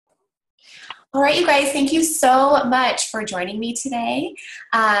All right, you guys, thank you so much for joining me today.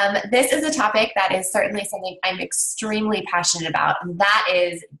 This is a topic that is certainly something I'm extremely passionate about, and that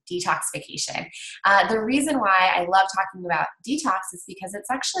is detoxification. The reason why I love talking about detox is because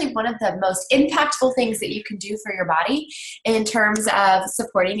it's actually one of the most impactful things that you can do for your body in terms of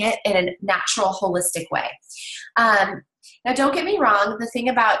supporting it in a natural, holistic way. Um, Now, don't get me wrong, the thing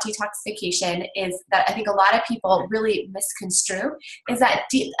about detoxification is that I think a lot of people really misconstrue is that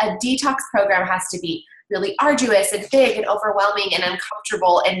a detox program has to be really arduous and big and overwhelming and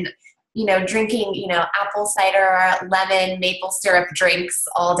uncomfortable and drinking, apple cider, lemon, maple syrup drinks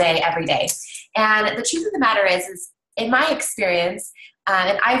all day, every day. And the truth of the matter is in my experience,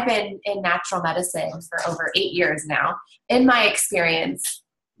 and I've been in natural medicine for over 8 years now, in my experience,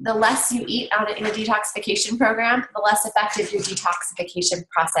 the less you eat out in a detoxification program, the less effective your detoxification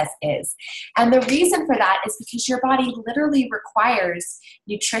process is. And the reason for that is because your body literally requires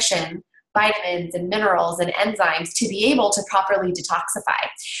nutrition, vitamins and minerals and enzymes to be able to properly detoxify.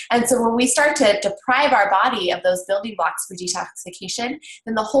 And so when we start to deprive our body of those building blocks for detoxification,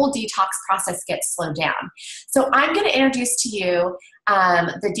 then the whole detox process gets slowed down. So I'm going to introduce to you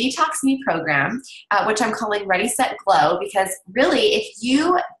the DetoxME program, which I'm calling Ready, Set, Glow, because really if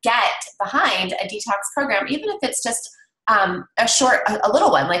you get behind a detox program, even if it's just a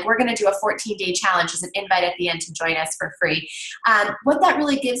little one, like we're going to do a 14-day challenge as an invite at the end to join us for free. What that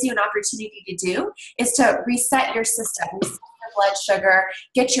really gives you an opportunity to do is to reset your system, reset your blood sugar,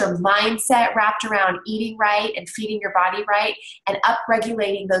 get your mindset wrapped around eating right and feeding your body right, and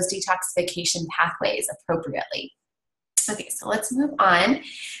upregulating those detoxification pathways appropriately. Okay, so let's move on.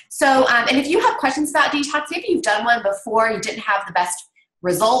 So, and if you have questions about detox, maybe you've done one before, you didn't have the best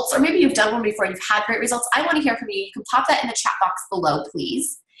results, or maybe you've done one before, you've had great results, I want to hear from you. You can pop that in the chat box below,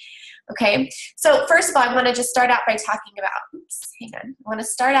 please. Okay, so first of all, I want to just start out by talking about, I want to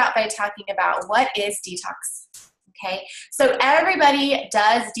start out by talking about what is detox. Okay, so everybody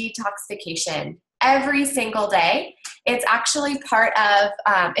does detoxification every single day. It's actually part of,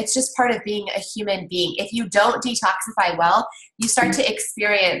 it's just part of being a human being. If you don't detoxify well, you start to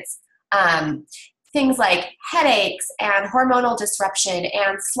experience things like headaches and hormonal disruption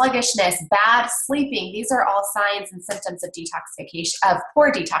and sluggishness, bad sleeping. These are all signs and symptoms of detoxification, of poor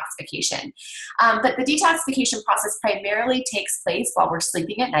detoxification. But the detoxification process primarily takes place while we're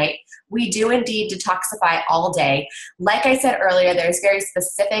sleeping at night. We do indeed detoxify all day. Like I said earlier, there's very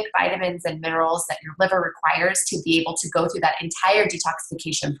specific vitamins and minerals that your liver requires to be able to go through that entire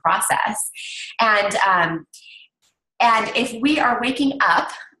detoxification process. And if we are waking up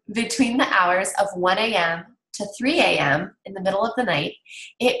between the hours of 1 a.m. to 3 a.m. in the middle of the night,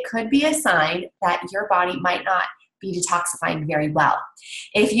 it could be a sign that your body might not be detoxifying very well.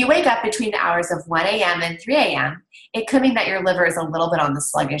 If you wake up between the hours of 1 a.m. and 3 a.m., it could mean that your liver is a little bit on the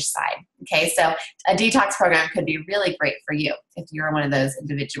sluggish side. Okay, so a detox program could be really great for you if you're one of those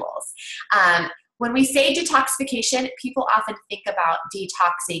individuals. When we say detoxification, people often think about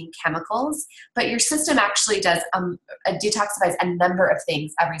detoxing chemicals, but your system actually does detoxifies a number of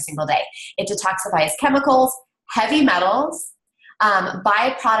things every single day. It detoxifies chemicals, heavy metals,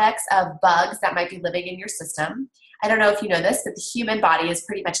 byproducts of bugs that might be living in your system. I don't know if you know this, but the human body is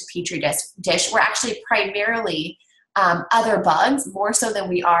pretty much a petri dish. We're actually primarily other bugs, more so than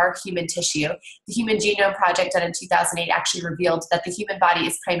we are human tissue. The Human Genome Project done in 2008 actually revealed that the human body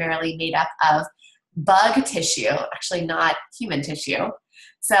is primarily made up of bug tissue, actually not human tissue.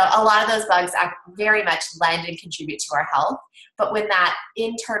 So a lot of those bugs very much lend and contribute to our health. But when that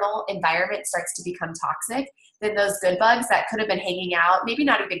internal environment starts to become toxic, then those good bugs that could have been hanging out, maybe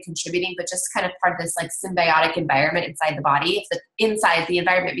not even contributing, but just kind of part of this like symbiotic environment inside the body, if the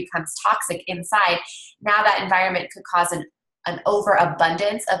environment becomes toxic inside, now that environment could cause an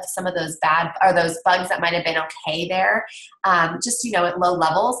overabundance of some of those those bugs that might have been okay there, just, at low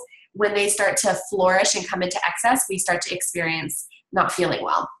levels. When they start to flourish and come into excess, we start to experience not feeling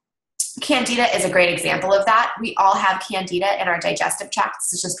well. Candida is a great example of that. We all have candida in our digestive tract.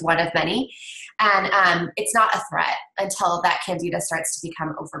 This is just one of many. And it's not a threat until that candida starts to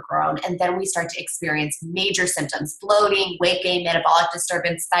become overgrown. And then we start to experience major symptoms: bloating, weight gain, metabolic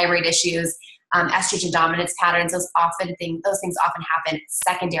disturbance, thyroid issues, estrogen dominance patterns. Those things often happen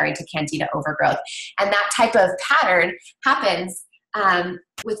secondary to candida overgrowth. And that type of pattern happens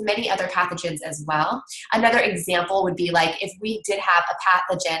with many other pathogens as well. Another example would be like if we did have a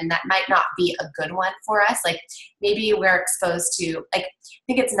pathogen that might not be a good one for us, like maybe we're exposed to, like, I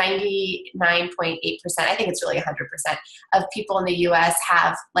think it's 99.8%, I think it's really 100% of people in the US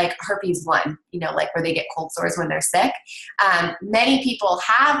have like herpes 1, like where they get cold sores when they're sick. Many people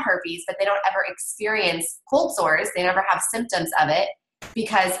have herpes, but they don't ever experience cold sores. They never have symptoms of it.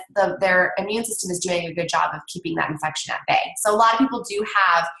 because their immune system is doing a good job of keeping that infection at bay. So a lot of people do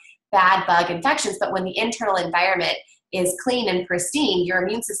have bad bug infections, but when the internal environment is clean and pristine, your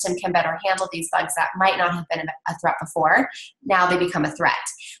immune system can better handle these bugs that might not have been a threat before. Now they become a threat.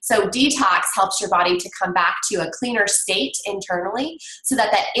 So detox helps your body to come back to a cleaner state internally, so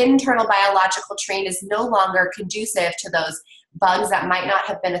that that internal biological terrain is no longer conducive to those bugs that might not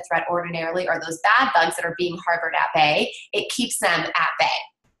have been a threat ordinarily, or those bad bugs that are being harbored at bay. It keeps them at bay.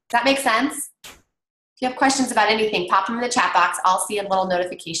 Does that make sense? If you have questions about anything, pop them in the chat box. I'll see a little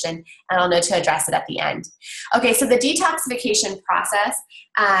notification and I'll know to address it at the end. Okay, so the detoxification process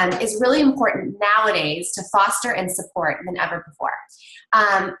is really important nowadays to foster and support than ever before.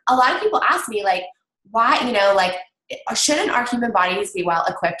 A lot of people ask me, like, why, shouldn't our human bodies be well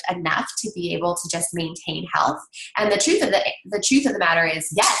equipped enough to be able to just maintain health? And the truth of the matter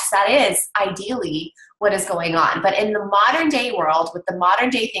is, yes, that is ideally what is going on. But in the modern day world, with the modern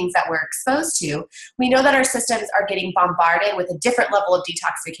day things that we're exposed to, we know that our systems are getting bombarded with a different level of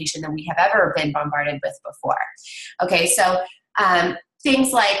detoxification than we have ever been bombarded with before. Okay, so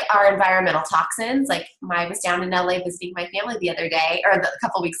things like our environmental toxins, like I was down in LA visiting my family the other day, or a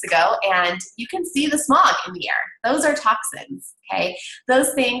couple weeks ago, and you can see the smog in the air. Those are toxins, okay?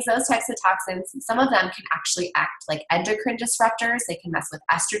 Those things, those types of toxins, some of them can actually act like endocrine disruptors. They can mess with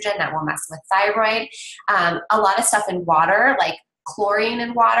estrogen, that will mess with thyroid. A lot of stuff in water, like chlorine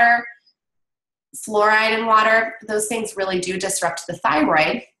in water, fluoride in water, those things really do disrupt the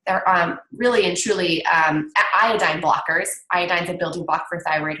thyroid. They're really and truly iodine blockers. Iodine's a building block for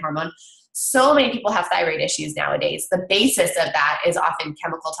thyroid hormone. So many people have thyroid issues nowadays. The basis of that is often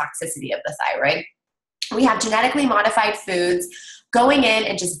chemical toxicity of the thyroid. We have genetically modified foods going in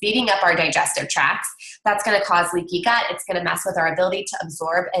and just beating up our digestive tracts. That's going to cause leaky gut. It's going to mess with our ability to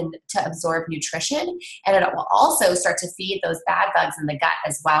absorb nutrition. And it will also start to feed those bad bugs in the gut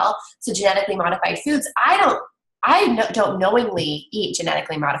as well. So genetically modified foods, I don't knowingly eat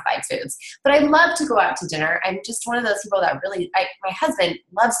genetically modified foods, but I love to go out to dinner. I'm just one of those people that my husband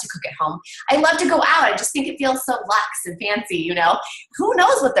loves to cook at home. I love to go out. I just think it feels so luxe and fancy, Who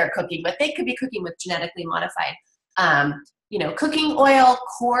knows what they're cooking with? They could be cooking with genetically modified, cooking oil.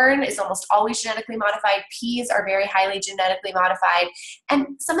 Corn is almost always genetically modified. Peas are very highly genetically modified. And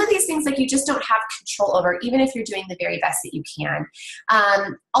some of these things, like, you just don't have control over, even if you're doing the very best that you can.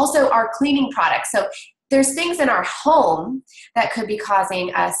 Also, our cleaning products. So there's things in our home that could be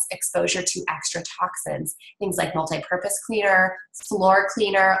causing us exposure to extra toxins. Things like multi-purpose cleaner, floor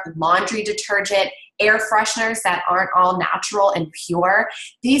cleaner, laundry detergent, air fresheners that aren't all natural and pure.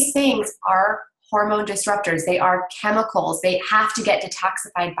 These things are hormone disruptors. They are chemicals. They have to get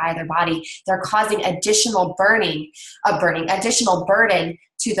detoxified by their body. They're causing additional additional burden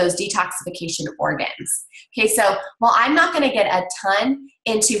to those detoxification organs. Okay, so while I'm not going to get a ton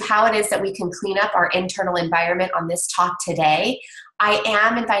into how it is that we can clean up our internal environment on this talk today, I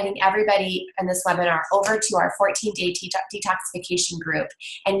am inviting everybody in this webinar over to our 14-day detoxification group,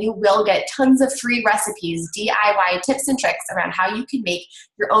 and you will get tons of free recipes, DIY tips and tricks around how you can make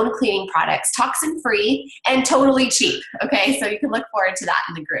your own cleaning products toxin-free and totally cheap, okay? So you can look forward to that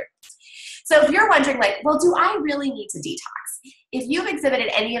in the group. So if you're wondering, like, well, do I really need to detox? If you've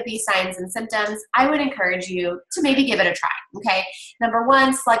exhibited any of these signs and symptoms, I would encourage you to maybe give it a try, okay? Number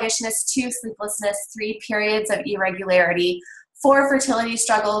 1, sluggishness. 2, sleeplessness. 3, periods of irregularity. 4, fertility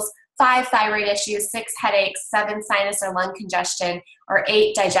struggles. 5, thyroid issues. 6, headaches. 7, sinus or lung congestion. Or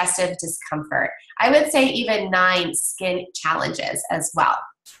 8, digestive discomfort. I would say even 9, skin challenges as well.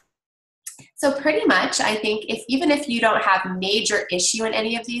 So pretty much, I think even if you don't have major issue in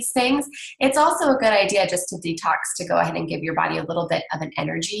any of these things, it's also a good idea just to detox, to go ahead and give your body a little bit of an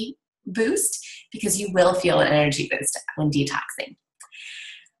energy boost, because you will feel an energy boost when detoxing.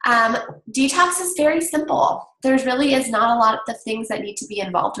 Detox is very simple. There really is not a lot of things that need to be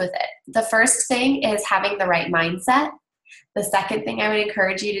involved with it. The first thing is having the right mindset. The second thing I would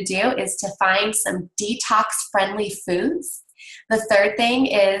encourage you to do is to find some detox-friendly foods. The third thing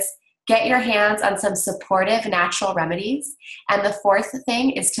is get your hands on some supportive natural remedies. And the fourth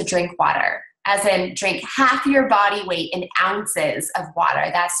thing is to drink water, as in drink half your body weight in ounces of water.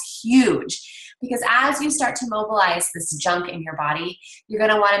 That's huge. Because as you start to mobilize this junk in your body, you're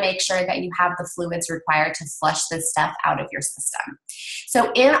going to want to make sure that you have the fluids required to flush this stuff out of your system.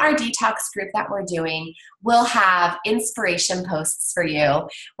 So in our detox group that we're doing, we'll have inspiration posts for you.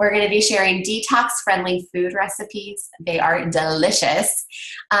 We're going to be sharing detox-friendly food recipes. They are delicious.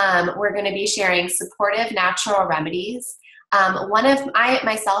 We're going to be sharing supportive natural remedies.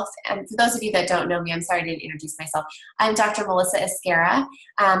 Myself, and for those of you that don't know me, I'm sorry I didn't introduce myself. I'm Dr. Melissa Esquera.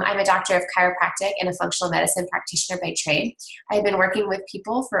 I'm a doctor of chiropractic and a functional medicine practitioner by trade. I've been working with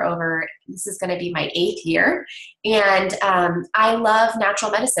people for this is going to be my 8th year, and I love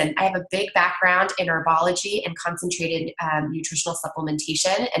natural medicine. I have a big background in herbology and concentrated nutritional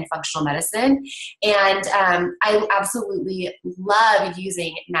supplementation and functional medicine, and I absolutely love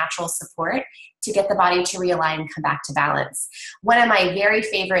using natural support to get the body to realign and come back to balance. One of my very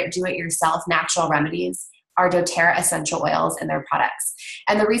favorite do-it-yourself natural remedies are doTERRA essential oils and their products.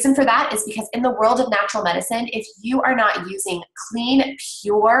 And the reason for that is because in the world of natural medicine, if you are not using clean,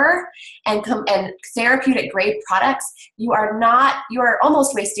 pure, and therapeutic grade products, you are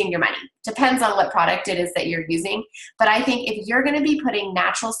almost wasting your money. Depends on what product it is that you're using. But I think if you're going to be putting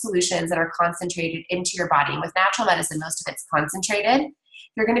natural solutions that are concentrated into your body, and with natural medicine, most of it's concentrated,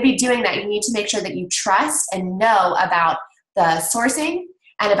 if you're going to be doing that, you need to make sure that you trust and know about the sourcing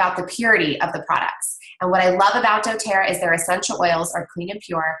and about the purity of the products. And what I love about doTERRA is their essential oils are clean and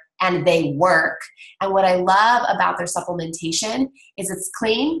pure, and they work. And what I love about their supplementation is it's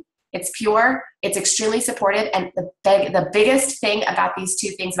clean, it's pure, it's extremely supportive, and the biggest thing about these two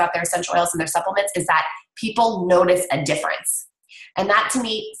things about their essential oils and their supplements is that people notice a difference. And that to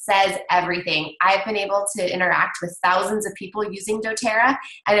me says everything. I've been able to interact with thousands of people using doTERRA,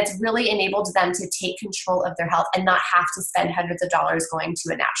 and it's really enabled them to take control of their health and not have to spend hundreds of dollars going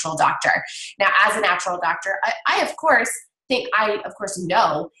to a natural doctor. Now, as a natural doctor, I of course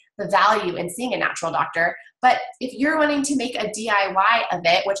know the value in seeing a natural doctor, but if you're wanting to make a DIY of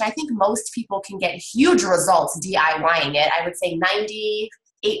it, which I think most people can get huge results DIYing it, I would say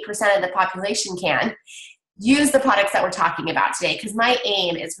 98% of the population can, use the products that we're talking about today, because my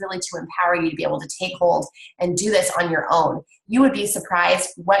aim is really to empower you to be able to take hold and do this on your own. You would be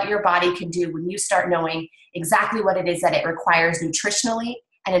surprised what your body can do when you start knowing exactly what it is that it requires nutritionally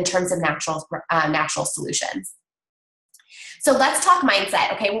and in terms of natural solutions. So let's talk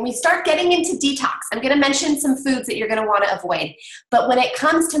mindset, okay? When we start getting into detox, I'm going to mention some foods that you're going to want to avoid. But when it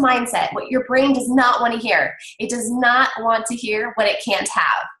comes to mindset, what your brain does not want to hear, it does not want to hear what it can't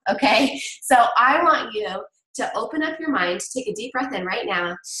have, okay? So I want you to open up your mind, take a deep breath in right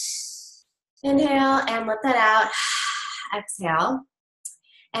now. Inhale and let that out. Exhale.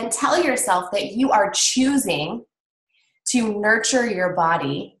 And tell yourself that you are choosing to nurture your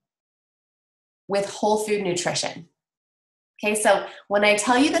body with whole food nutrition. Okay, so when I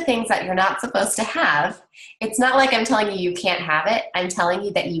tell you the things that you're not supposed to have, it's not like I'm telling you can't have it. I'm telling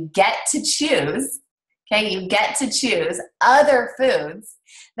you that you get to choose, okay? You get to choose other foods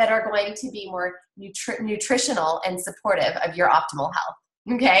that are going to be more nutritional and supportive of your optimal health,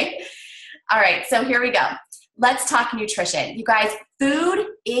 okay? All right, so here we go. Let's talk nutrition. You guys, food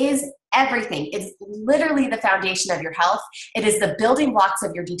is everything. It's literally the foundation of your health. It is the building blocks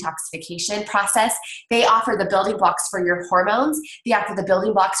of your detoxification process. They offer the building blocks for your hormones. They offer the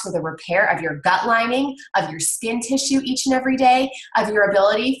building blocks for the repair of your gut lining, of your skin tissue each and every day, of your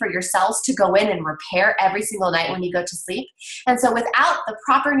ability for your cells to go in and repair every single night when you go to sleep. And so without the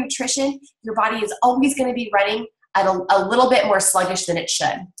proper nutrition, your body is always going to be running at a little bit more sluggish than it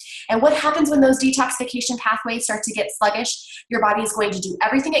should. And what happens when those detoxification pathways start to get sluggish? Your body is going to do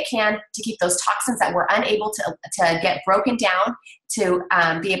everything it can to keep those toxins that were unable to get broken down to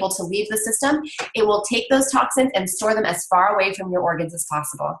be able to leave the system. It will take those toxins and store them as far away from your organs as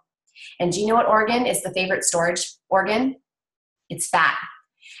possible. And do you know what organ is the favorite storage organ? It's fat.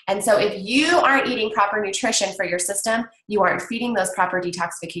 And so if you aren't eating proper nutrition for your system, you aren't feeding those proper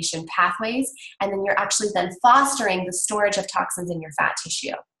detoxification pathways, and then you're actually then fostering the storage of toxins in your fat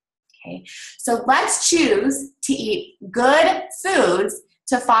tissue. Okay, so let's choose to eat good foods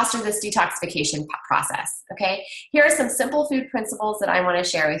to foster this detoxification process. Okay, here are some simple food principles that I want to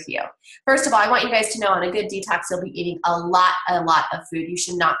share with you. First of all, I want you guys to know on a good detox, you'll be eating a lot of food. You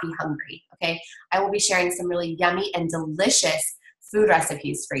should not be hungry. Okay, I will be sharing some really yummy and delicious food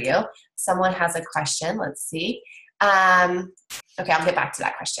recipes for you. Someone has a question. Let's see. Okay, I'll get back to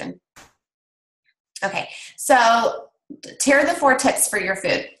that question. Okay, so here are the 4 tips for your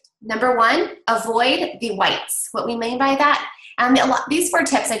food. Number 1, avoid the whites. What we mean by that, these 4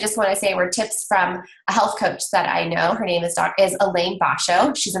 tips I just want to say were tips from a health coach that I know. Her name is Elaine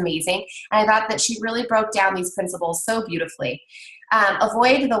Basho. She's amazing. And I thought that she really broke down these principles so beautifully.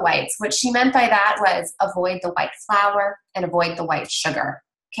 Avoid the whites. What she meant by that was avoid the white flour and avoid the white sugar.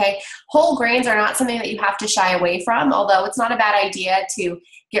 Okay, whole grains are not something that you have to shy away from, although it's not a bad idea to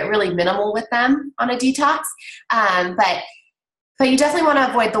get really minimal with them on a detox. But you definitely want to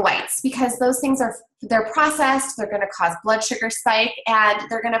avoid the whites because those things are they're processed, they're going to cause blood sugar spike, and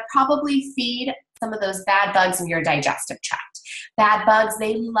they're going to probably feed some of those bad bugs in your digestive tract. Bad bugs,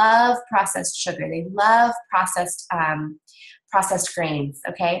 they love processed sugar. They love processed grains,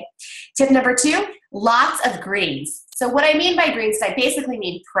 okay? Tip number 2, lots of greens. So what I mean by greens, I basically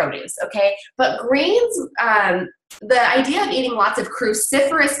mean produce, okay? But greens, the idea of eating lots of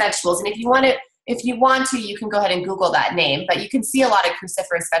cruciferous vegetables, and if you want to, you can go ahead and Google that name, but you can see a lot of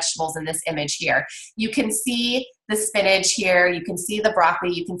cruciferous vegetables in this image here. You can see the spinach here, you can see the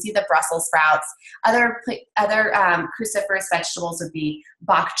broccoli, you can see the Brussels sprouts. Other cruciferous vegetables would be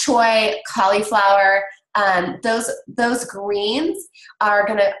bok choy, cauliflower. Those greens are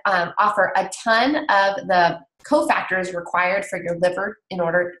going to offer a ton of the cofactors required for your liver in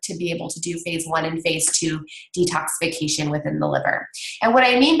order to be able to do phase 1 and phase 2 detoxification within the liver. And what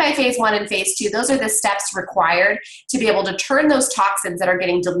I mean by phase 1 and phase 2, those are the steps required to be able to turn those toxins that are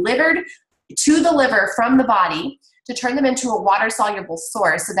getting delivered to the liver from the body, to turn them into a water-soluble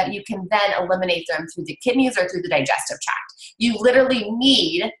source so that you can then eliminate them through the kidneys or through the digestive tract. You literally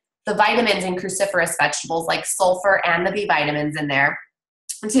need the vitamins in cruciferous vegetables like sulfur and the B vitamins in there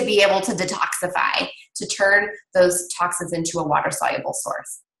to be able to detoxify, to turn those toxins into a water-soluble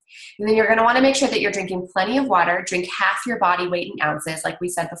source. And then you're going to want to make sure that you're drinking plenty of water. Drink half your body weight in ounces, like we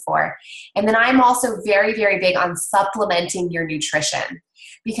said before. And then I'm also very, very big on supplementing your nutrition.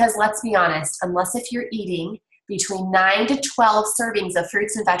 Because let's be honest, unless if you're eating between 9 to 12 servings of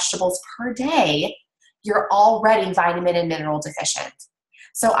fruits and vegetables per day, you're already vitamin and mineral deficient.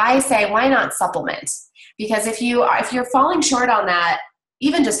 So I say, why not supplement? Because if you're falling short on that,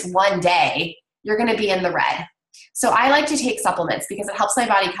 even just one day, you're going to be in the red. So I like to take supplements because it helps my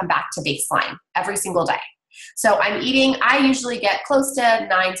body come back to baseline every single day. So I usually get close to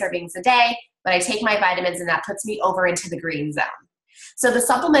 9 servings a day, but I take my vitamins and that puts me over into the green zone. So the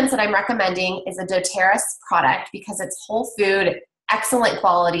supplements that I'm recommending is a doTERRA product because it's whole food, excellent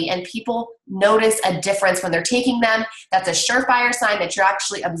quality, and people notice a difference when they're taking them. That's a surefire sign that you're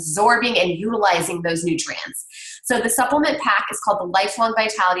actually absorbing and utilizing those nutrients. So the supplement pack is called the Lifelong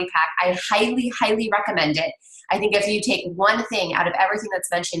Vitality Pack. I highly, highly recommend it. I think if you take one thing out of everything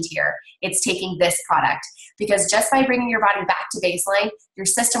that's mentioned here, it's taking this product. Because just by bringing your body back to baseline, your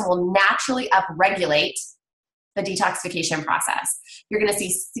system will naturally upregulate the detoxification process. You're going to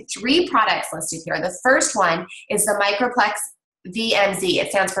see 3 products listed here. The first one is the Microplex VMZ. It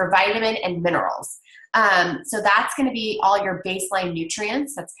stands for vitamin and minerals. So that's going to be all your baseline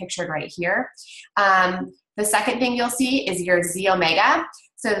nutrients. That's pictured right here. The second thing you'll see is your Z Omega.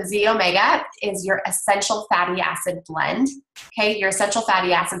 So Z Omega is your essential fatty acid blend. Okay, your essential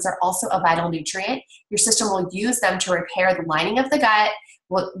fatty acids are also a vital nutrient. Your system will use them to repair the lining of the gut,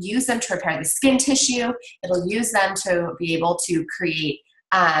 will use them to repair the skin tissue. It'll use them to be able to create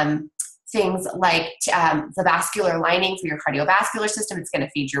things like the vascular lining for your cardiovascular system. It's going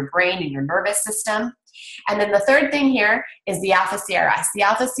to feed your brain and your nervous system. And then the third thing here is the Alpha CRS. The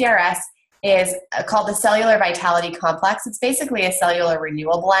Alpha CRS is called the Cellular Vitality Complex. It's basically a cellular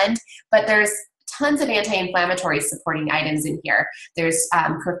renewal blend, but there's tons of anti-inflammatory supporting items in here. There's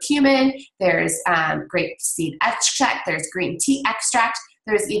curcumin, there's grapeseed extract, there's green tea extract,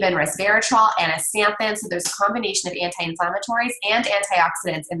 there's even resveratrol and astaxanthin. So there's a combination of anti-inflammatories and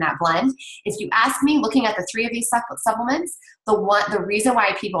antioxidants in that blend. If you ask me, looking at the 3 of these supplements, the reason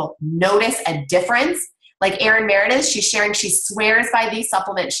why people notice a difference, like Erin Meredith, she's sharing, she swears by these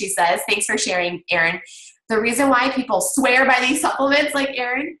supplements, she says. Thanks for sharing, Erin. The reason why people swear by these supplements, like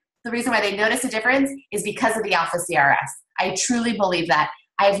Erin, the reason why they notice a difference is because of the Alpha CRS. I truly believe that.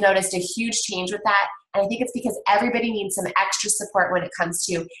 I've noticed a huge change with that. And I think it's because everybody needs some extra support when it comes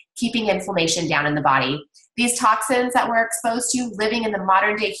to keeping inflammation down in the body. These toxins that we're exposed to living in the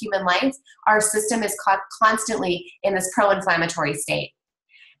modern day human life, our system is constantly in this pro-inflammatory state.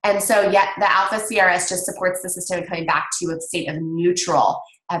 And so, the Alpha CRS just supports the system coming back to a state of neutral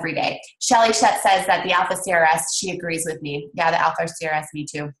every day. Shelly Shet says that the Alpha CRS, she agrees with me. Yeah, the Alpha CRS, me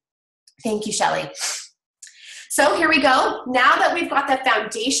too. Thank you, Shelly. So here we go. Now that we've got the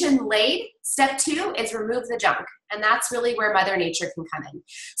foundation laid, step 2 is remove the junk. And that's really where Mother Nature can come in.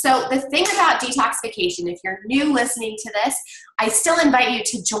 So the thing about detoxification, if you're new listening to this, I still invite you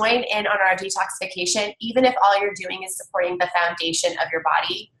to join in on our detoxification, even if all you're doing is supporting the foundation of your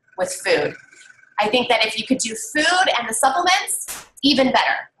body with food. I think that if you could do food and the supplements, even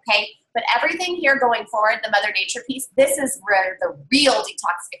better, okay? But everything here going forward, the Mother Nature piece, this is where the real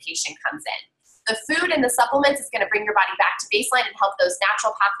detoxification comes in. The food and the supplements is going to bring your body back to baseline and help those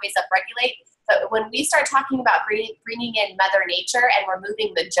natural pathways upregulate. But when we start talking about bringing in Mother Nature and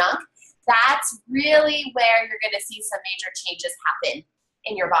removing the junk, that's really where you're going to see some major changes happen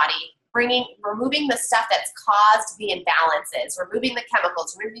in your body removing the stuff that's caused the imbalances, removing the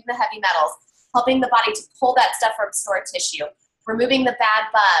chemicals, removing the heavy metals, helping the body to pull that stuff from stored tissue, removing the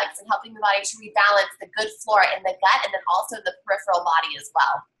bad bugs, and helping the body to rebalance the good flora in the gut and then also the peripheral body as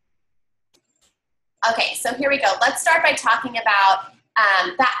well. Okay, so here we go. Let's start by talking about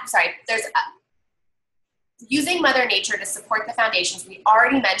using Mother Nature to support the foundations. We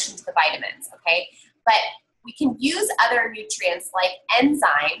already mentioned the vitamins, okay? But we can use other nutrients like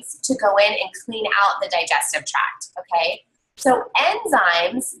enzymes to go in and clean out the digestive tract, okay? So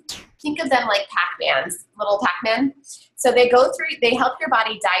enzymes, think of them like Pac-Mans, little Pac-Man. So they help your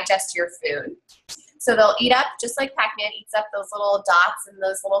body digest your food. So they'll eat up, just like Pac-Man eats up those little dots and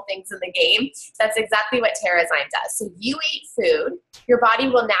those little things in the game. That's exactly what Terrazyme does. So you eat food, your body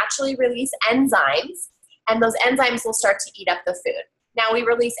will naturally release enzymes, and those enzymes will start to eat up the food. Now we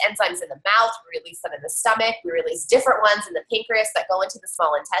release enzymes in the mouth, we release them in the stomach, we release different ones in the pancreas that go into the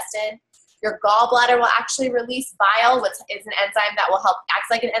small intestine. Your gallbladder will actually release bile, which is an enzyme that will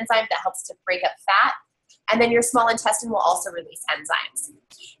acts like an enzyme that helps to break up fat. And then your small intestine will also release enzymes.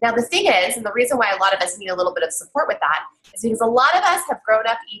 Now the thing is, and the reason why a lot of us need a little bit of support with that, is because a lot of us have grown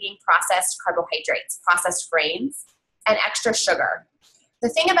up eating processed carbohydrates, processed grains, and extra sugar. The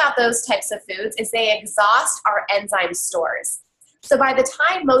thing about those types of foods is they exhaust our enzyme stores. So by the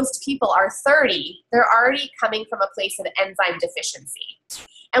time most people are 30, they're already coming from a place of enzyme deficiency.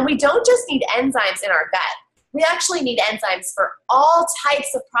 And we don't just need enzymes in our gut. We actually need enzymes for all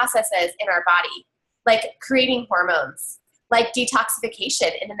types of processes in our body, like creating hormones, like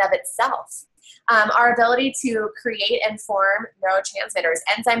detoxification in and of itself. Our ability to create and form neurotransmitters.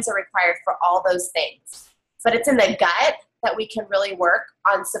 Enzymes are required for all those things. But it's in the gut that we can really work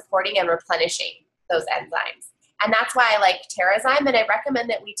on supporting and replenishing those enzymes. And that's why I like Terrazyme, and I recommend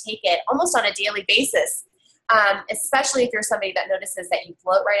that we take it almost on a daily basis, especially if you're somebody that notices that you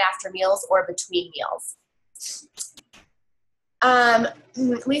bloat right after meals or between meals.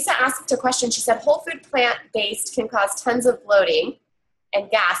 Lisa asked a question. She said, whole food plant-based can cause tons of bloating and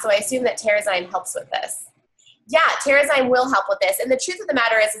gas, so I assume that Terrazyme helps with this. Yeah, Terrazyme will help with this. And the truth of the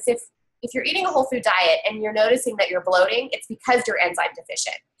matter is if you're eating a whole food diet and you're noticing that you're bloating, it's because you're enzyme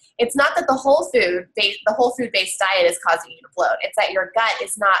deficient. It's not that the whole food-based diet is causing you to bloat. It's that your gut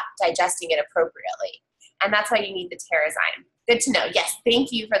is not digesting it appropriately. And that's why you need the Terrazyme. Good to know. Yes,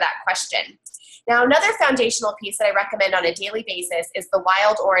 thank you for that question. Now, another foundational piece that I recommend on a daily basis is the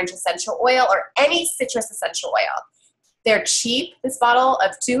wild orange essential oil or any citrus essential oil. They're cheap. This bottle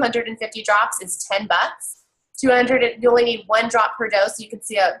of 250 drops is 10 bucks. You only need 1 drop per dose. You can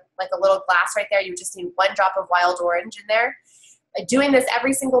see a little glass right there. You just need 1 drop of wild orange in there. Doing this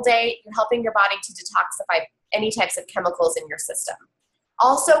every single day, you're helping your body to detoxify any types of chemicals in your system.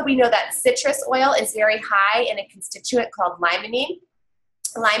 Also, we know that citrus oil is very high in a constituent called limonene.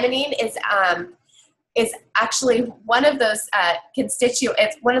 Limonene is actually one of those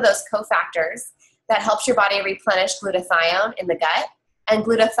it's one of those cofactors that helps your body replenish glutathione in the gut. And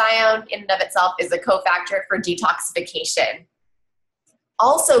glutathione in and of itself is a cofactor for detoxification.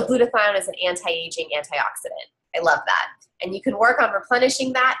 Also, glutathione is an anti-aging antioxidant. I love that. And you can work on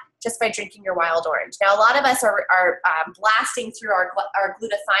replenishing that just by drinking your wild orange. Now, a lot of us are blasting through our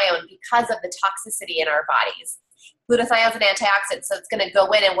glutathione because of the toxicity in our bodies. Glutathione is an antioxidant, so it's going to go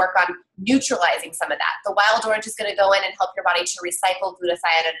in and work on neutralizing some of that. The wild orange is going to go in and help your body to recycle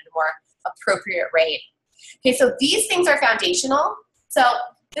glutathione at a more appropriate rate. Okay, so these things are foundational. So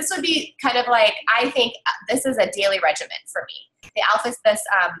this would be kind of like, I think this is a daily regimen for me. This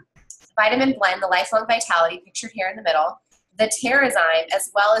vitamin blend, the Lifelong Vitality, pictured here in the middle, the Terrazyme,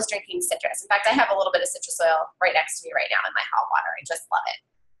 as well as drinking citrus. In fact, I have a little bit of citrus oil right next to me right now in my hot water. I just love it.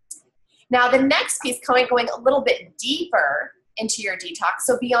 Now, the next piece, going a little bit deeper into your detox,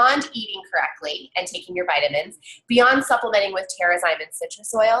 so beyond eating correctly and taking your vitamins, beyond supplementing with Terrazyme and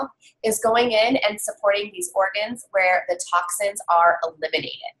citrus oil, is going in and supporting these organs where the toxins are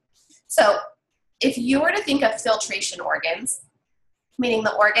eliminated. So if you were to think of filtration organs, meaning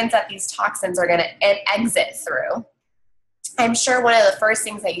the organs that these toxins are going to exit through, I'm sure one of the first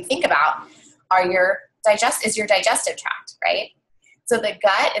things that you think about is your digestive tract, right? So the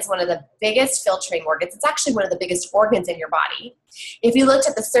gut is one of the biggest filtering organs. It's actually one of the biggest organs in your body. If you looked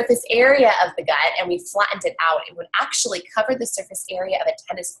at the surface area of the gut and we flattened it out, it would actually cover the surface area of a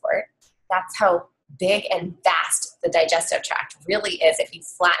tennis court. That's how big and vast the digestive tract really is if you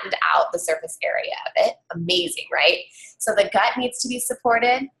flattened out the surface area of it. Amazing, right? So the gut needs to be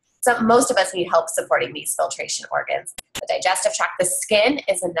supported. So most of us need help supporting these filtration organs. The digestive tract, the skin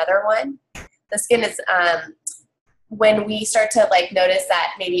is another one. The skin is when we start to like notice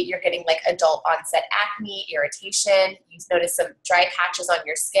that maybe you're getting like adult onset acne, irritation, you notice some dry patches on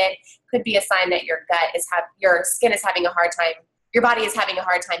your skin, could be a sign that your skin is having a hard time, your body is having a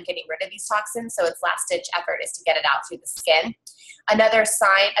hard time getting rid of these toxins. So its last ditch effort is to get it out through the skin. Another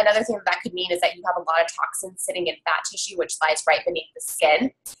thing that could mean is that you have a lot of toxins sitting in fat tissue, which lies right beneath the skin.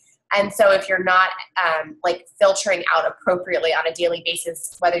 And so if you're not like filtering out appropriately on a daily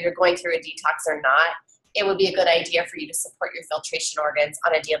basis, whether you're going through a detox or not, it would be a good idea for you to support your filtration organs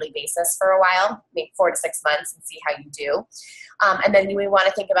on a daily basis for a while, maybe 4 to 6 months, and see how you do. And then we want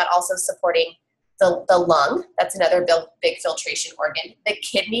to think about also supporting the lung. That's another big filtration organ. The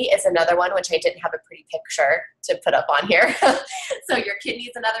kidney is another one, which I didn't have a pretty picture to put up on here. So your kidney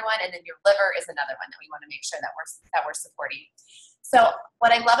is another one, and then your liver is another one that we want to make sure that we're supporting. So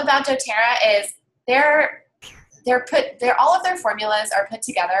what I love about doTERRA is all of their formulas are put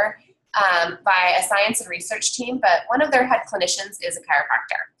together by a science and research team, but one of their head clinicians is a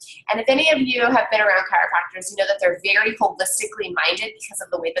chiropractor. And if any of you have been around chiropractors, you know that they're very holistically minded because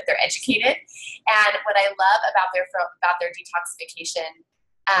of the way that they're educated. And what I love about their detoxification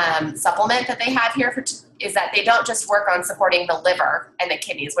supplement that they have here is that they don't just work on supporting the liver and the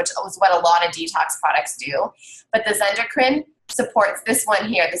kidneys, which is what a lot of detox products do, but the Zendocrine supports this one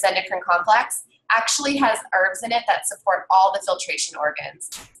here, the Zendocrine complex, actually has herbs in it that support all the filtration organs,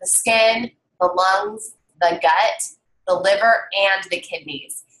 the skin, the lungs, the gut, the liver, and the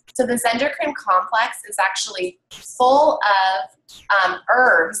kidneys. So the Zendocrine complex is actually full of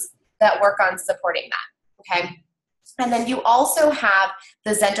herbs that work on supporting that, okay? And then you also have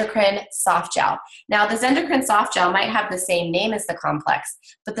the Zendocrine soft gel. Now the Zendocrine soft gel might have the same name as the complex,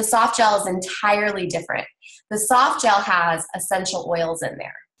 but the soft gel is entirely different. The soft gel has essential oils in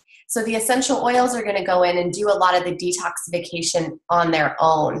there. So the essential oils are going to go in and do a lot of the detoxification on their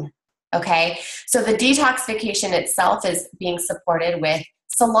own, okay? So the detoxification itself is being supported with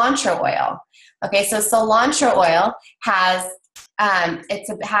cilantro oil. Okay, so cilantro oil has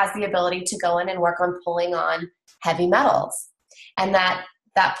the ability to go in and work on pulling on heavy metals. And that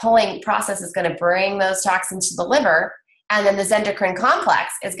pulling process is going to bring those toxins to the liver, and then the Zendocrine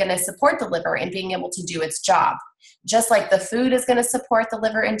complex is going to support the liver in being able to do its job. Just like the food is going to support the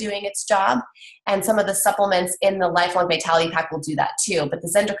liver in doing its job, and some of the supplements in the Lifelong Vitality Pack will do that too. But the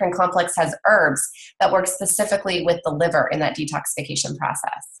Zendocrine complex has herbs that work specifically with the liver in that detoxification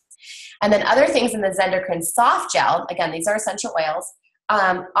process. And then other things in the Zendocrine soft gel, again, these are essential oils,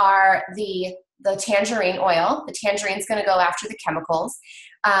 are the tangerine oil. The tangerine is going to go after the chemicals.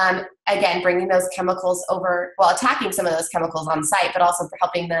 Again, bringing those chemicals over, well, attacking some of those chemicals on site, but also for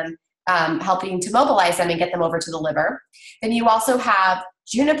helping to mobilize them and get them over to the liver. Then you also have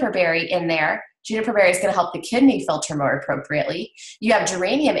juniper berry in there. Juniper berry is going to help the kidney filter more appropriately. You have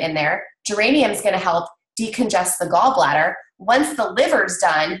geranium in there. Geranium is going to help decongest the gallbladder. Once the liver's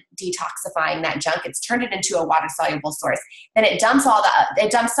done detoxifying that junk, it's turned it into a water-soluble source. Then it dumps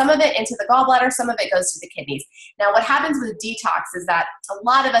some of it into the gallbladder, some of it goes to the kidneys. Now what happens with detox is that a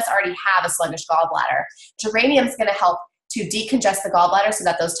lot of us already have a sluggish gallbladder. Geranium is going to help to decongest the gallbladder so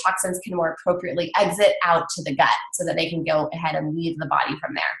that those toxins can more appropriately exit out to the gut so that they can go ahead and leave the body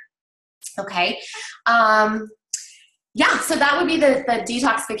from there. Okay. Yeah, so that would be the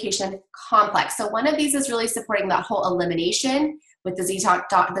detoxification complex. So one of these is really supporting that whole elimination with the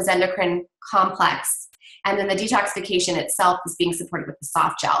Zendocrine complex. And then the detoxification itself is being supported with the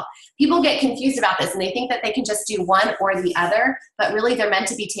soft gel. People get confused about this and they think that they can just do one or the other, but really they're meant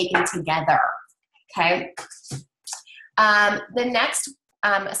to be taken together. Okay. The next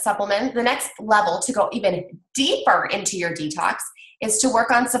supplement, the next level to go even deeper into your detox is to work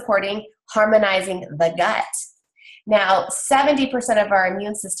on supporting harmonizing the gut. Now, 70% of our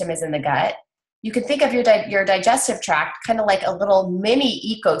immune system is in the gut. You can think of your digestive tract kind of like a little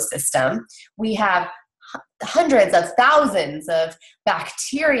mini ecosystem. We have hundreds of thousands of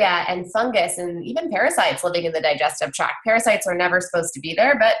bacteria and fungus and even parasites living in the digestive tract. Parasites are never supposed to be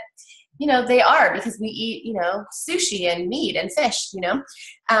there, but they are because we eat, sushi and meat and fish,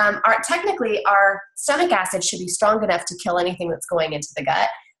 Technically, our stomach acid should be strong enough to kill anything that's going into the gut.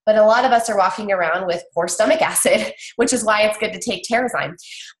 But a lot of us are walking around with poor stomach acid, which is why it's good to take Terrazyme.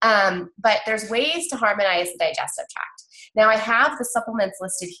 But there's ways to harmonize the digestive tract. Now, I have the supplements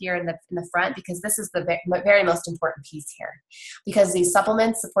listed here in the front because this is the very most important piece here. Because these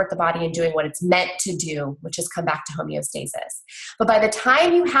supplements support the body in doing what it's meant to do, which is come back to homeostasis. But by the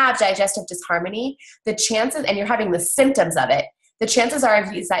time you have digestive disharmony, the chances, and you're having the symptoms of it, the chances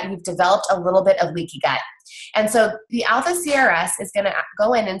are is that you've developed a little bit of leaky gut. And so the alpha CRS is going to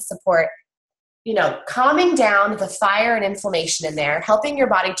go in and support calming down the fire and inflammation in there, helping your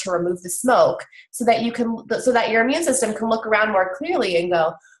body to remove the smoke so that your immune system can look around more clearly and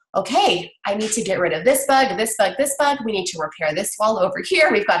go, okay, I need to get rid of this bug, this bug, this bug. We need to repair this wall over here.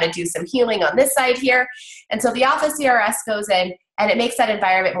 We've got to do some healing on this side here. And so the alpha CRS goes in and it makes that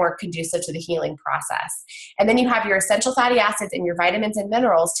environment more conducive to the healing process. And then you have your essential fatty acids and your vitamins and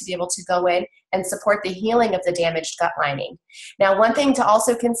minerals to be able to go in and support the healing of the damaged gut lining. Now, one thing to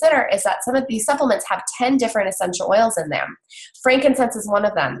also consider is that some of these supplements have 10 different essential oils in them. Frankincense is one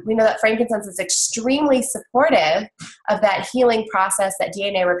of them. We know that frankincense is extremely supportive of that healing process, that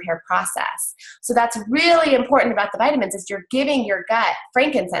DNA repair process. So that's really important about the vitamins is you're giving your gut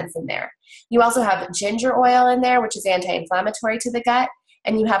frankincense in there. You also have ginger oil in there, which is anti-inflammatory to the gut,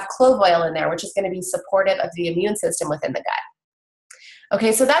 and you have clove oil in there, which is going to be supportive of the immune system within the gut.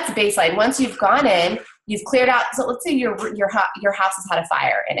 Okay, so that's baseline. Once you've gone in, you've cleared out, so let's say your house has had a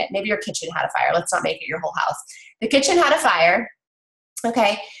fire in it. Maybe your kitchen had a fire. Let's not make it your whole house. The kitchen had a fire,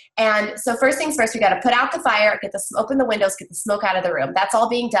 okay? And so first things first, we got to put out the fire, open the windows, get the smoke out of the room. That's all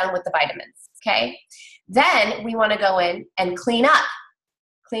being done with the vitamins, okay? Then we want to go in and clean up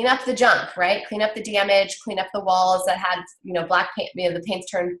the junk, right? Clean up the damage, clean up the walls that had, black paint, the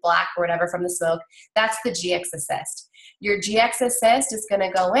paint's turned black or whatever from the smoke. That's the GX Assist. Your GX Assist is going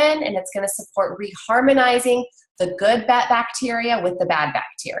to go in and it's going to support reharmonizing the good bacteria with the bad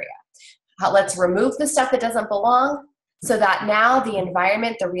bacteria. Let's remove the stuff that doesn't belong so that now the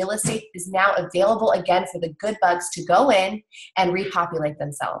environment, the real estate is now available again for the good bugs to go in and repopulate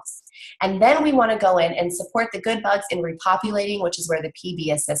themselves. And then we want to go in and support the good bugs in repopulating, which is where the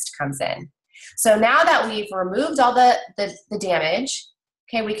PB Assist comes in. So now that we've removed all the damage,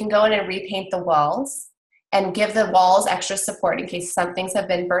 okay, we can go in and repaint the walls and give the walls extra support in case some things have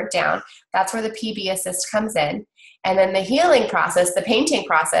been burnt down. That's where the PB Assist comes in. And then the healing process, the painting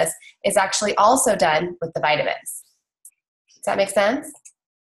process, is actually also done with the vitamins. Does that make sense?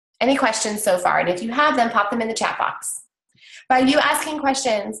 Any questions so far? And if you have them, pop them in the chat box. By you asking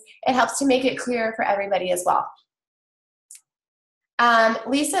questions, it helps to make it clearer for everybody as well.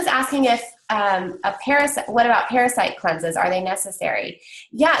 Lisa's asking if what about parasite cleanses? Are they necessary?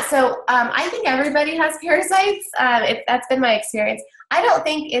 Yeah, so I think everybody has parasites. That's been my experience. I don't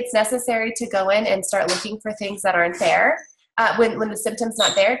think it's necessary to go in and start looking for things that aren't there when the symptom's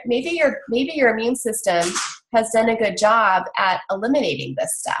not there. Maybe your immune system has done a good job at eliminating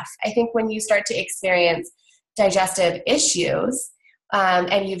this stuff. I think when you start to experience digestive issues,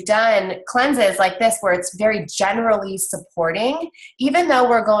 and you've done cleanses like this where it's very generally supporting, even though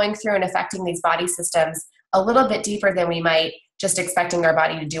we're going through and affecting these body systems a little bit deeper than we might just expecting our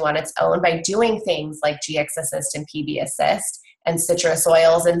body to do on its own by doing things like GX Assist and PB Assist and citrus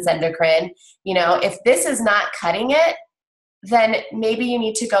oils and Zendocrine. If this is not cutting it, then maybe you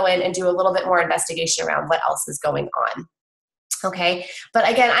need to go in and do a little bit more investigation around what else is going on. Okay, but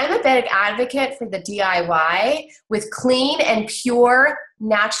again, I'm a big advocate for the DIY with clean and pure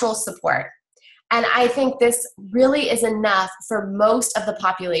natural support. And I think this really is enough for most of the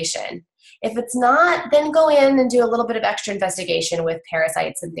population. If it's not, then go in and do a little bit of extra investigation with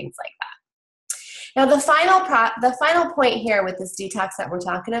parasites and things like that. Now, the final point here with this detox that we're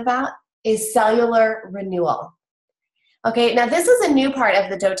talking about is cellular renewal. Okay, now this is a new part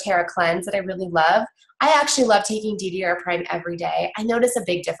of the doTERRA cleanse that I really love. I actually love taking DDR Prime every day. I notice a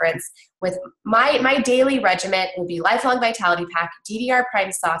big difference with my daily regimen would be Lifelong Vitality Pack, DDR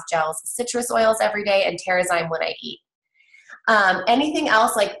Prime soft gels, citrus oils every day, and Terrazyme when I eat. Anything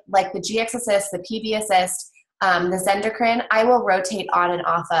else like the GX Assist, the PB Assist, the Zendocrine, I will rotate on and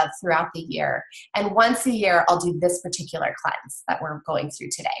off of throughout the year. And once a year, I'll do this particular cleanse that we're going through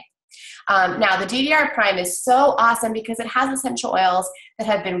today. Now, the DDR Prime is so awesome because it has essential oils that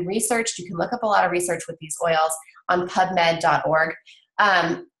have been researched. You can look up a lot of research with these oils on pubmed.org.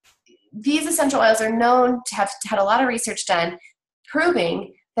 These essential oils are known to have had a lot of research done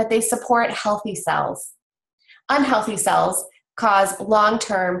proving that they support healthy cells. Unhealthy cells cause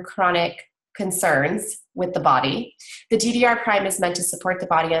long-term chronic concerns with the body. The DDR Prime is meant to support the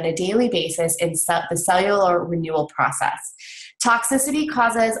body on a daily basis in the cellular renewal process. Toxicity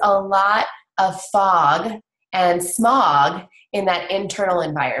causes a lot of fog and smog in that internal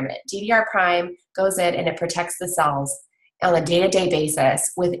environment. DDR Prime goes in and it protects the cells on a day-to-day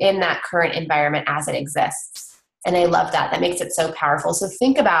basis within that current environment as it exists. And I love that. That makes it so powerful. So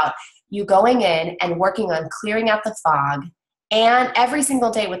think about you going in and working on clearing out the fog, and every single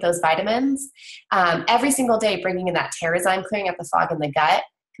day with those vitamins, every single day bringing in that Terrazyme, clearing out the fog in the gut.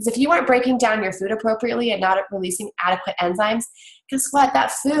 Because if you aren't breaking down your food appropriately and not releasing adequate enzymes, guess what?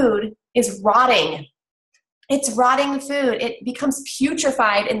 That food is rotting. It's rotting food. It becomes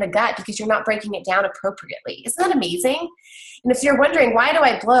putrefied in the gut because you're not breaking it down appropriately. Isn't that amazing? And if you're wondering, why do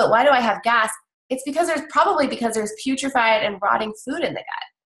I bloat? Why do I have gas? It's because there's putrefied and rotting food in the gut,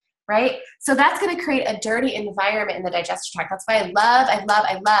 right? So that's going to create a dirty environment in the digestive tract. That's why I love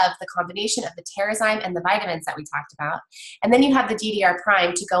the combination of the Terrazyme and the vitamins that we talked about. And then you have the DDR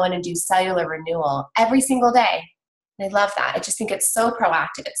Prime to go in and do cellular renewal every single day. And I love that. I just think it's so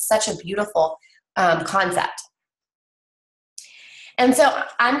proactive. It's such a beautiful concept. And so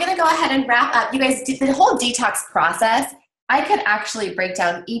I'm going to go ahead and wrap up. You guys, the whole detox process, I could actually break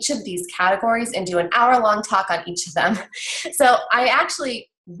down each of these categories and do an hour-long talk on each of them. So I actually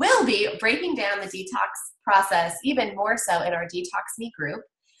will be breaking down the detox process even more so in our DetoxME group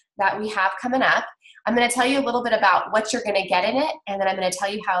that we have coming up. I'm going to tell you a little bit about what you're going to get in it, and then I'm going to tell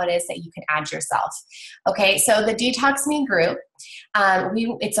you how it is that you can add yourself. Okay, so the DetoxME group,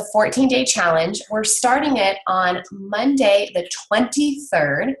 it's a 14-day challenge. We're starting it on Monday the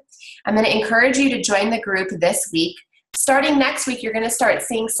 23rd. I'm going to encourage you to join the group this week. Starting next week, you're going to start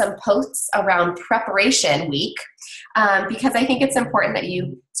seeing some posts around preparation week because I think it's important that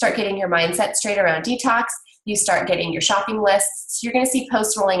you start getting your mindset straight around detox. You start getting your shopping lists. You're going to see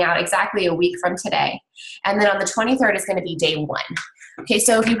posts rolling out exactly a week from today. And then on the 23rd is going to be day 1. Okay,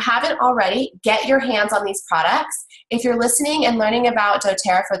 so if you haven't already, get your hands on these products. If you're listening and learning about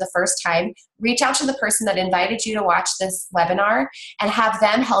doTERRA for the first time, reach out to the person that invited you to watch this webinar and have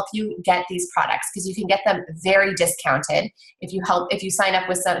them help you get these products because you can get them very discounted if you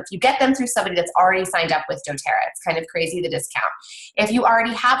get them through somebody that's already signed up with doTERRA. It's kind of crazy, the discount. If you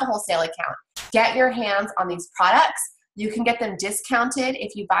already have a wholesale account, get your hands on these products. You can get them discounted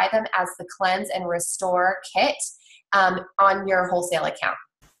if you buy them as the Cleanse and Restore kit on your wholesale account.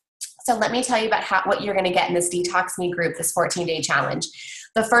 So let me tell you about what you're going to get in this DetoxME group, this 14-day challenge.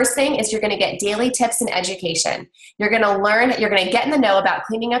 The first thing is you're going to get daily tips and education. You're going to learn, you're going to get in the know about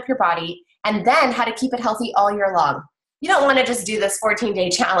cleaning up your body and then how to keep it healthy all year long. You don't want to just do this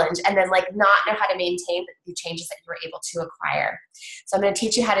 14-day challenge and then not know how to maintain the changes that you were able to acquire. So I'm going to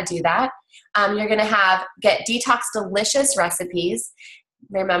teach you how to do that. You're going to get detox delicious recipes.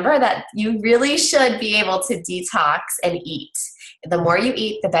 Remember that you really should be able to detox and eat. The more you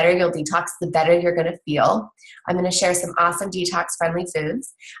eat, the better you'll detox, the better you're going to feel. I'm going to share some awesome detox-friendly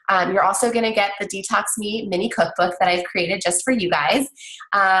foods. You're also going to get the DetoxME mini cookbook that I've created just for you guys.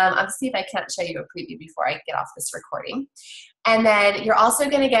 I'll see if I can't show you a preview before I get off this recording. And then you're also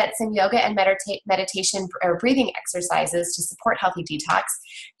going to get some yoga and meditation or breathing exercises to support healthy detox.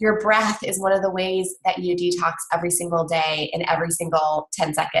 Your breath is one of the ways that you detox every single day in every single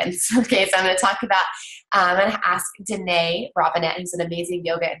 10 seconds. Okay, so I'm going to talk about, I'm going to ask Danae Robinette, who's an amazing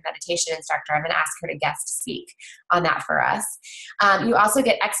yoga and meditation instructor. I'm going to ask her to guest speak on that for us. You also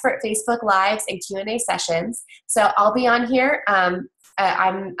get expert Facebook Lives and Q&A sessions. So I'll be on here.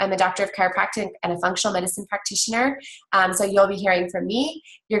 I'm a doctor of chiropractic and a functional medicine practitioner. So you'll be hearing from me.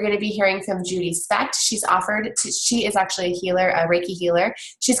 You're going to be hearing from Judy Specht. She is actually a healer, a Reiki healer.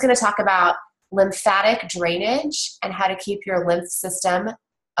 She's going to talk about lymphatic drainage and how to keep your lymph system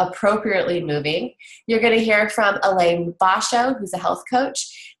appropriately moving. You're going to hear from Elaine Basho, who's a health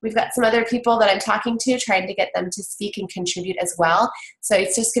coach. We've got some other people that I'm talking to, trying to get them to speak and contribute as well. So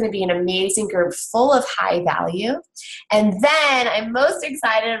it's just going to be an amazing group full of high value. And then I'm most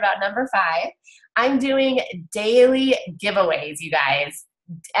excited about number 5. I'm doing daily giveaways, you guys.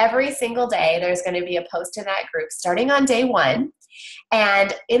 Every single day, there's going to be a post in that group starting on day 1.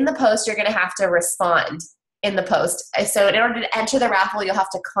 And in the post, you're going to have to respond in the post. So in order to enter the raffle, you'll have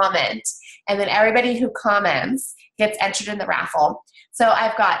to comment. And then everybody who comments gets entered in the raffle. So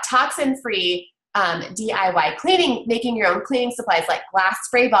I've got toxin-free DIY cleaning, making your own cleaning supplies like glass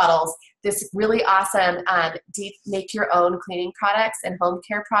spray bottles, this really awesome make your own cleaning products and home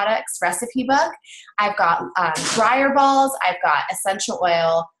care products recipe book. I've got dryer balls. I've got essential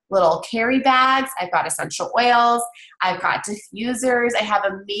oil little carry bags. I've got essential oils. I've got diffusers. I have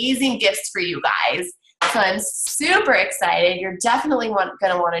amazing gifts for you guys. So I'm super excited. You're definitely going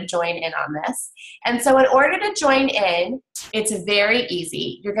to want to join in on this. And so in order to join in, it's very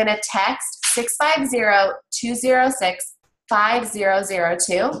easy. You're going to text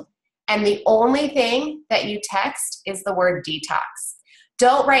 650-206-5002. And the only thing that you text is the word detox.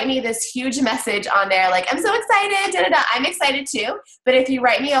 Don't write me this huge message on there like, I'm so excited, da, da, da. I'm excited too. But if you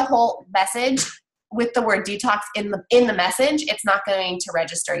write me a whole message with the word detox in the message, it's not going to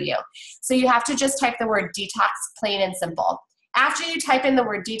register you. So you have to just type the word detox, plain and simple. After you type in the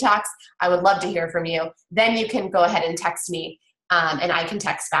word detox, I would love to hear from you. Then you can go ahead and text me, and I can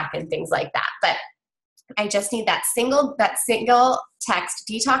text back and things like that. But I just need that single text.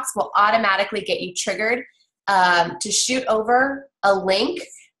 Detox will automatically get you triggered to shoot over a link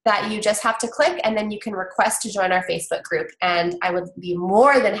that you just have to click, and then you can request to join our Facebook group. And I would be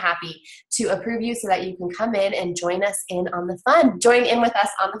more than happy to approve you so that you can come in and join us in on the fun. Join in with us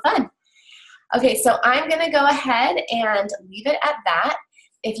on the fun. Okay, so I'm going to go ahead and leave it at that.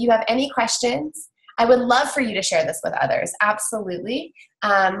 If you have any questions, I would love for you to share this with others. Absolutely.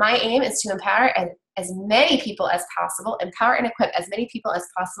 My aim is to empower as many people as possible, empower and equip as many people as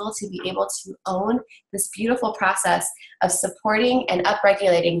possible to be able to own this beautiful process of supporting and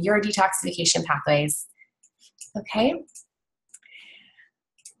upregulating your detoxification pathways. Okay.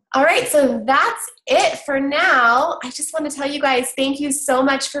 All right, so that's it for now. I just want to tell you guys, thank you so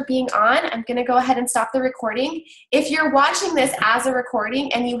much for being on. I'm going to go ahead and stop the recording. If you're watching this as a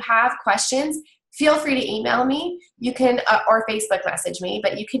recording and you have questions, feel free to email me. You can, or Facebook message me,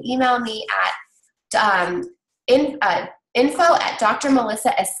 but you can email me at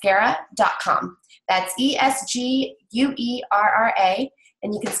info@drmelissaesguerra.com. That's ESGUERRA,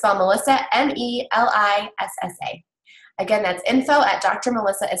 and you can spell Melissa MELISSA. Again, that's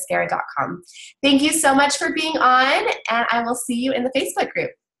info@drmelissaesguerra.com. Thank you so much for being on, and I will see you in the Facebook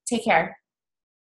group. Take care.